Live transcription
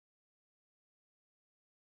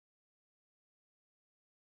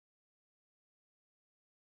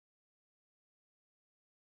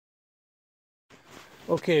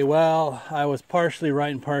Okay, well, I was partially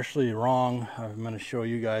right and partially wrong. I'm going to show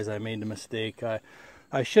you guys I made the mistake.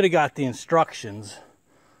 I should have got the instructions.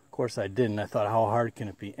 Of course I didn't. I thought, how hard can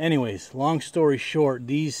it be? Anyways, long story short,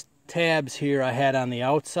 these tabs here I had on the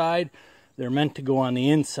outside, they're meant to go on the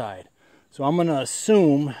inside. So I'm going to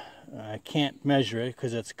assume, I can't measure it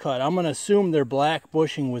because it's cut, I'm going to assume their black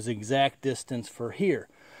bushing was exact distance for here.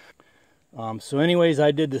 So anyways,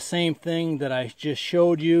 I did the same thing that I just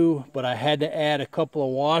showed you, but I had to add a couple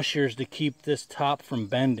of washers to keep this top from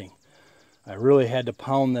bending. I really had to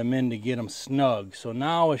pound them in to get them snug. So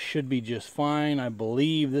now it should be just fine. I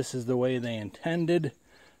believe this is the way they intended,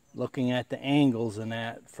 looking at the angles and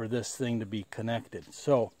that, for this thing to be connected.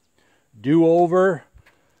 So, do over.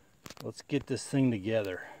 Let's get this thing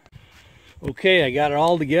together. Okay, I got it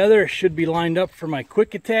all together. It should be lined up for my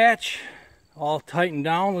quick attach. All tightened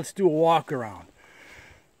down. Let's do a walk around.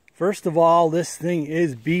 First of all, this thing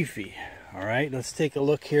is beefy. All right, let's take a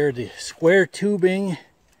look here. The square tubing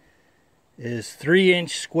is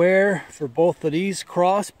 3-inch square for both of these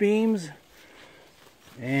cross beams,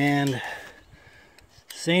 and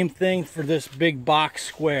same thing for this big box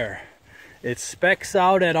square. It specs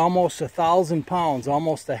out at almost 1,000 pounds,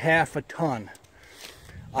 almost a half a ton.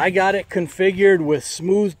 I got it configured with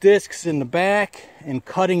smooth discs in the back and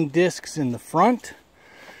cutting discs in the front.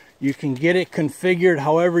 You can get it configured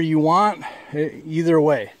however you want, either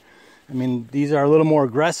way. I mean, these are a little more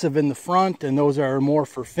aggressive in the front and those are more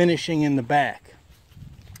for finishing in the back.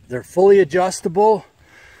 They're fully adjustable.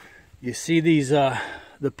 You see these the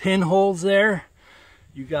pinholes there?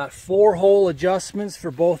 You got 4-hole adjustments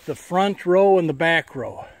for both the front row and the back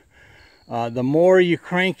row. The more you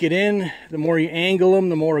crank it in, the more you angle them,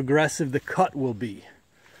 the more aggressive the cut will be.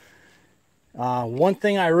 One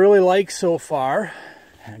thing I really like so far,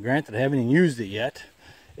 granted I haven't even used it yet,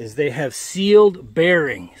 is they have sealed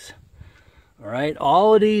bearings. Alright,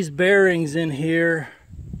 all of these bearings in here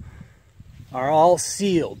are all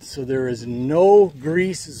sealed, so there is no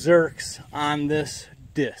grease zerks on this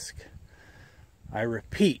disc. I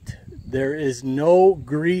repeat, there is no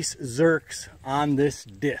grease zerks on this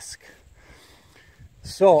disc.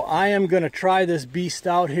 So I am going to try this beast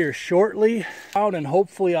out here shortly, and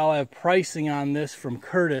hopefully I'll have pricing on this from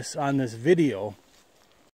Curtis on this video.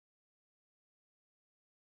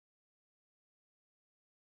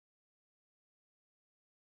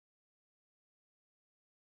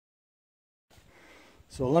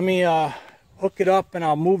 So let me hook it up and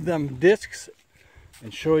I'll move them discs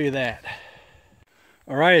and show you that.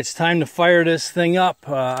 Alright, it's time to fire this thing up.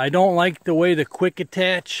 I don't like the way the quick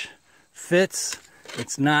attach fits.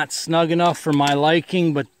 It's not snug enough for my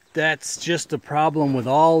liking, but that's just a problem with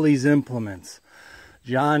all these implements.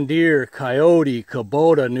 John Deere, Coyote,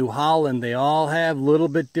 Kubota, New Holland, they all have a little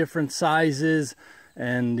bit different sizes,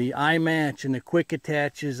 and the iMatch and the quick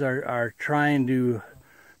attaches are trying to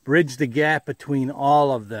bridge the gap between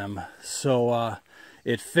all of them. So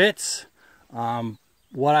it fits.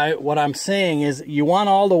 What I'm saying is you want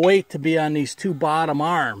all the weight to be on these two bottom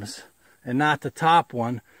arms and not the top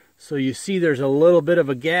one. So you see there's a little bit of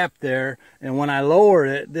a gap there, and when I lower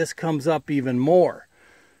it, this comes up even more.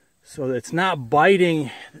 So it's not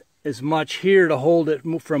biting as much here to hold it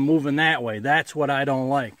from moving that way. That's what I don't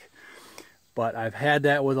like. But I've had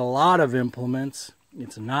that with a lot of implements.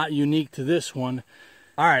 It's not unique to this one.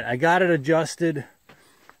 Alright, I got it adjusted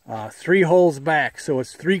 3 holes back. So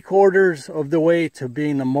it's 3/4 of the way to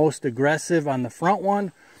being the most aggressive on the front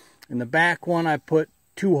one. In the back one I put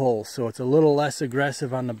 2 holes, so it's a little less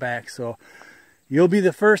aggressive on the back. So you'll be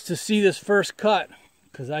the first to see this first cut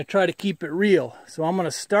because I try to keep it real. So I'm going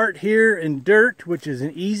to start here in dirt, which is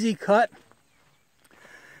an easy cut,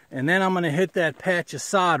 and then I'm going to hit that patch of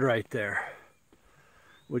sod right there,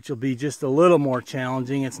 which will be just a little more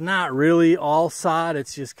challenging. It's not really all sod,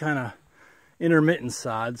 it's just kind of intermittent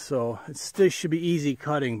sod, so it still should be easy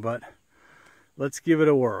cutting, but let's give it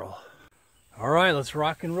a whirl. Alright, let's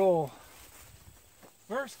rock and roll.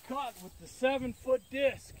 First cut with the 7-foot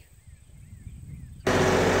disc.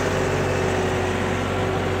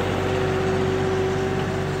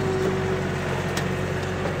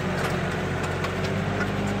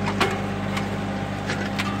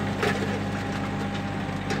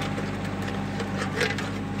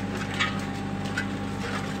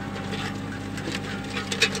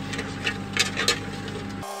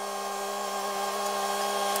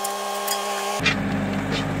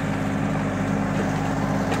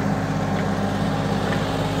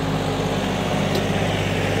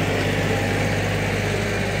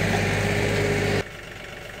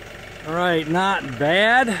 Alright, not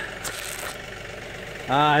bad.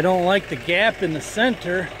 I don't like the gap in the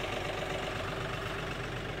center.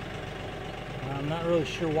 not really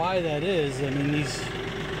sure why that is. I mean, these,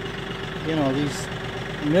 you know, these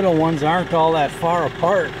middle ones aren't all that far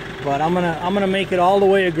apart, but I'm gonna make it all the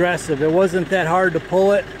way aggressive. It wasn't that hard to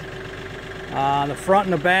pull it. The front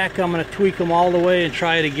and the back, I'm gonna tweak them all the way and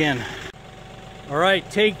try it again. All right,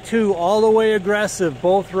 take two, all the way aggressive,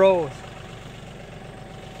 both rows.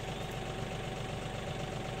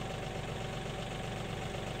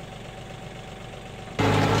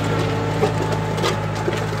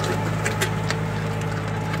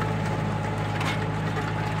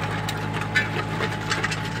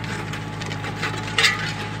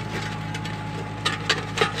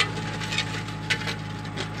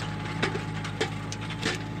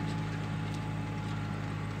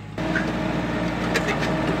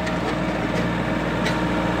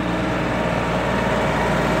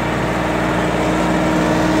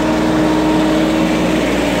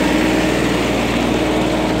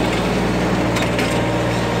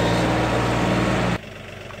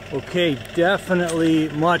 Okay, definitely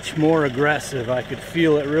much more aggressive. I could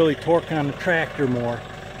feel it really torquing on the tractor more.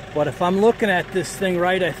 But if I'm looking at this thing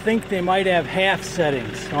right, I think they might have half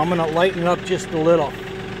settings. So I'm gonna lighten it up just a little.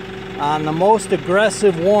 On the most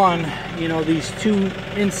aggressive one, you know, these two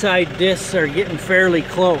inside discs are getting fairly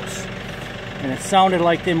close. And it sounded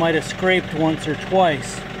like they might have scraped once or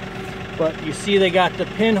twice. But you see they got the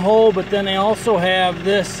pinhole, but then they also have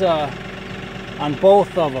this on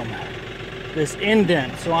both of them. This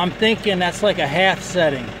indent, so I'm thinking that's like a half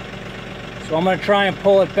setting. So I'm going to try and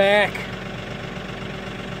pull it back.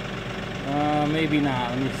 Maybe not,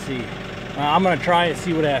 let me see. I'm going to try it,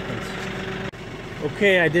 see what happens.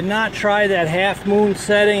 Okay, I did not try that half moon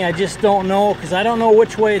setting. I just don't know, because I don't know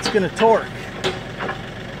which way it's going to torque.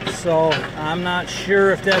 So I'm not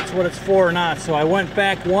sure if that's what it's for or not. So I went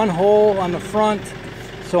back one hole on the front,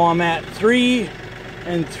 so I'm at 3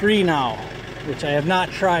 and 3 now, which I have not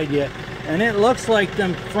tried yet. And it looks like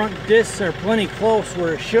them front discs are plenty close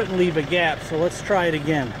where it shouldn't leave a gap. So let's try it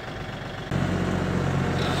again.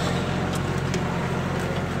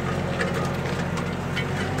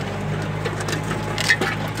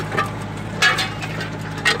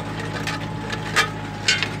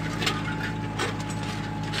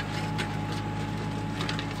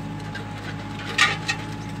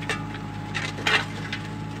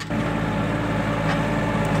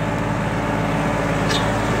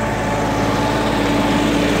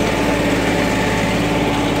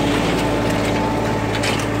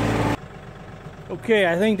 Okay,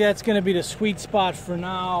 I think that's going to be the sweet spot for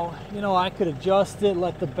now. You know, I could adjust it,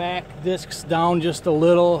 let the back discs down just a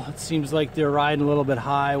little. It seems like they're riding a little bit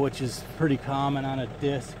high, which is pretty common on a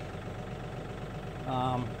disc.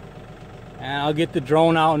 And I'll get the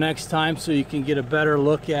drone out next time so you can get a better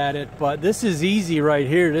look at it. But this is easy right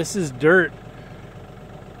here. This is dirt.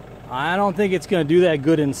 I don't think it's going to do that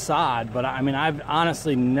good in sod, but I mean, I've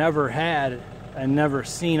honestly never had and never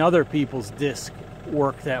seen other people's disc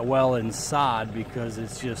work that well in sod, because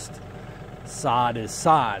it's just sod is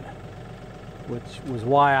sod, which was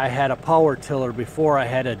why I had a power tiller before I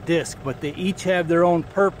had a disc. But they each have their own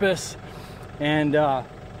purpose, and I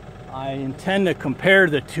intend to compare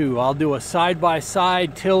the two. I'll do a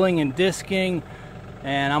side-by-side tilling and disking,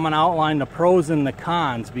 and I'm going to outline the pros and the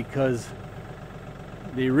cons, because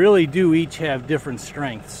they really do each have different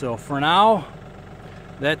strengths. So for now,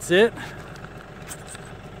 that's it.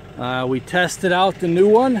 We tested out the new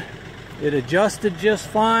one. It adjusted just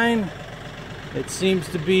fine. It seems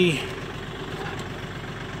to be,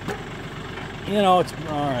 you know, it's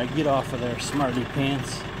all right. Get off of there, smarty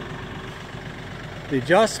pants. The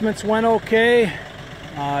adjustments went okay.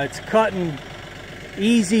 It's cutting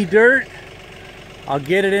easy dirt. I'll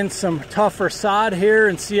get it in some tougher sod here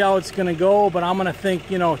and see how it's going to go. But I'm going to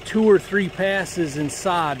think, you know, 2 or 3 passes in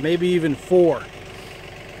sod, maybe even 4.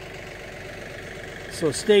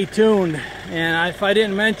 So stay tuned. And if I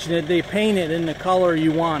didn't mention it, they paint it in the color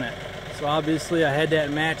you want it. So obviously I had that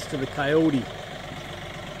match to the Coyote.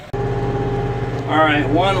 All right,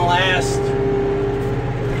 one last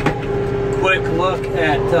quick look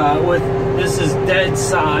at this is dead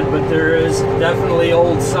sod, but there is definitely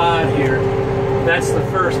old sod here. That's the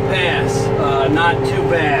first pass. Not too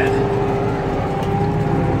bad.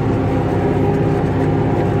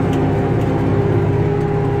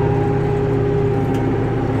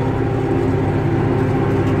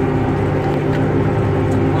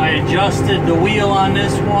 Adjusted the wheel on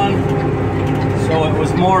this one so it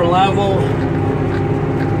was more level,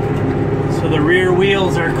 so the rear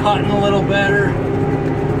wheels are cutting a little better.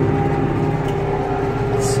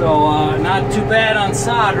 So not too bad on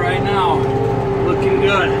sod right now, looking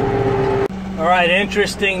good. All right,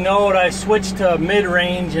 interesting note, I switched to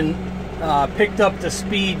mid-range, and picked up the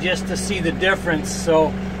speed just to see the difference.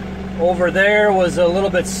 So over there was a little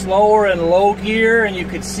bit slower in low gear, and you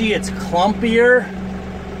could see it's clumpier.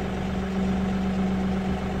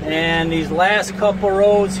 And these last couple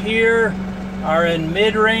rows here are in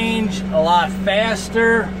mid-range, a lot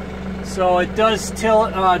faster. So it does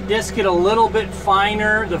tilt, disc it a little bit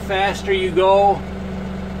finer the faster you go.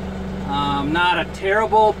 Not a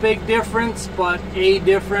terrible big difference, but a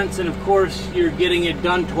difference, and of course you're getting it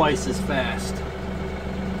done twice as fast.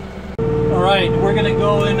 Alright, we're going to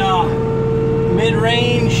go in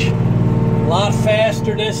mid-range, a lot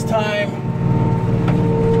faster this time,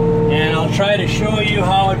 and I'll try to show you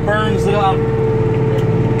how it burns it up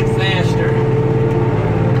faster.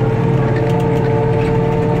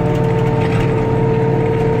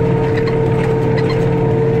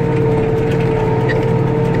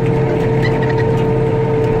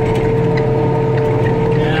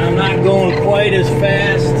 As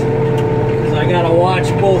fast because I gotta watch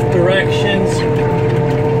both directions,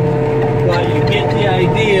 but you get the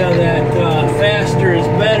idea that faster is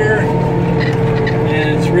better,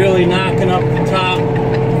 and it's really knocking up the top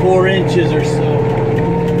 4 inches or so.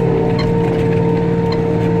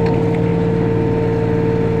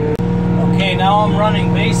 Okay, now I'm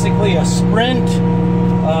running basically a sprint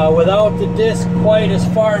without the disc quite as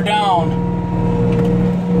far down.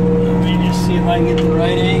 Let me just see if I can get the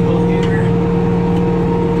right angle here.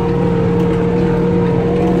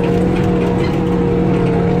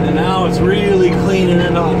 It's really cleaning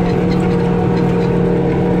it up.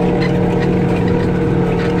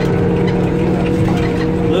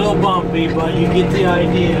 A little bumpy, but you get the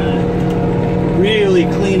idea. Really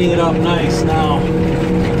cleaning it up nice now.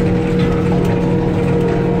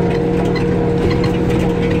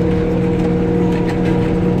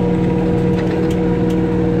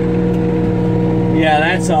 Yeah,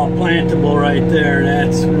 that's all plantable right there.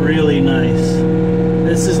 That's really nice.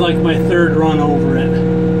 This is like my 3rd run over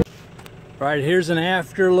it. Right, here's an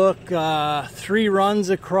after look. 3 runs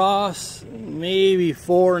across, maybe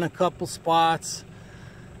 4 in a couple spots.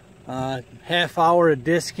 Half hour of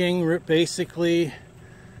disking, basically.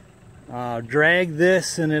 Drag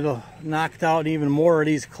this and it'll knock out even more of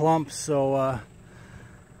these clumps. So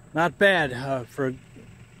not bad for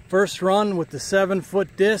first run with the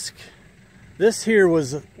 7-foot disc. This here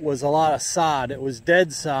was a lot of sod. It was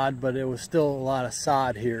dead sod, but it was still a lot of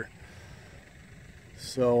sod here.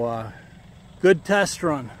 So good test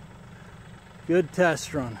run. Good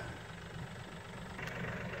test run.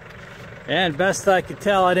 And best I could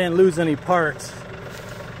tell, I didn't lose any parts.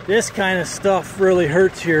 This kind of stuff really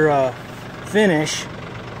hurts your finish.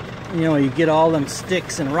 You know, you get all them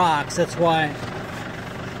sticks and rocks. That's why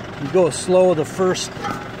you go slow the first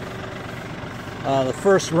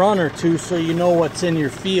run or two, so you know what's in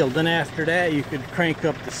your field. Then after that, you could crank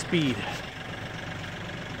up the speed.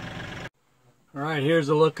 All right, here's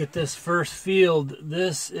a look at this first field.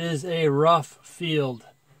 This is a rough field.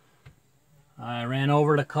 I ran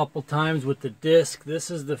over it a couple times with the disc. This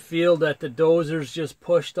is the field that the dozers just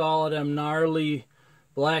pushed all of them gnarly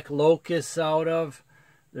black locusts out of.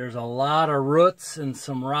 There's a lot of roots and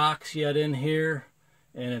some rocks yet in here,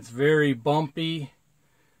 and it's very bumpy,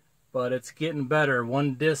 but it's getting better.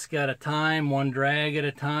 One disc at a time, one drag at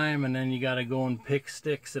a time, and then you got to go and pick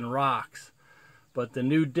sticks and rocks. But the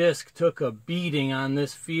new disc took a beating on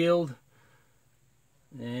this field,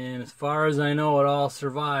 and as far as I know, it all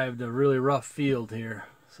survived a really rough field here.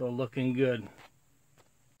 So looking good.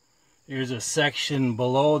 Here's a section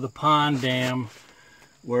below the pond dam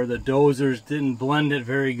where the dozers didn't blend it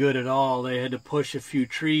very good at all. They had to push a few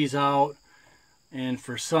trees out, and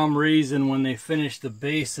for some reason when they finished the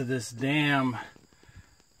base of this dam,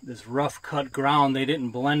 this rough cut ground, they didn't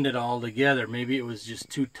blend it all together. Maybe it was just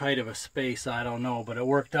too tight of a space, I don't know, but it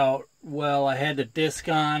worked out well. I had the disc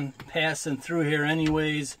on passing through here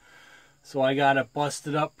anyways, so I got it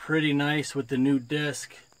busted up pretty nice with the new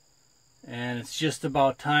disc, and it's just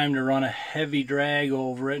about time to run a heavy drag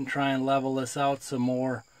over it and try and level this out some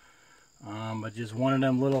more. But just one of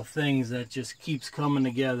them little things that just keeps coming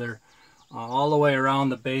together all the way around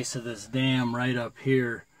the base of this dam right up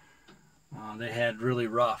here. They had really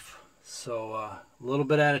rough, so a little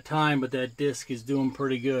bit at a time, but that disc is doing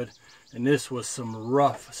pretty good. And this was some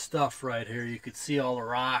rough stuff right here. You could see all the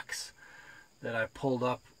rocks that I pulled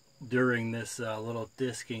up during this little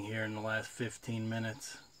disking here in the last 15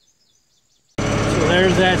 minutes. So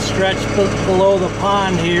there's that stretch below the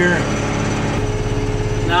pond here.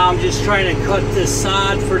 Now I'm just trying to cut this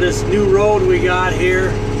sod for this new road we got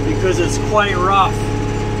here because it's quite rough.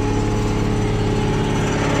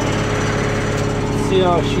 See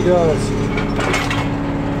how she does.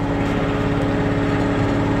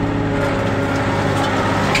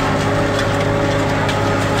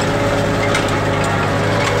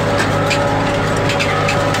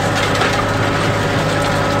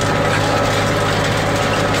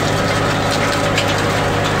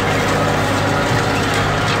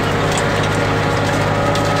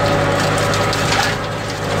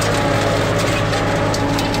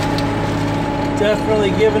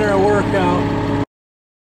 definitely giving her a workout.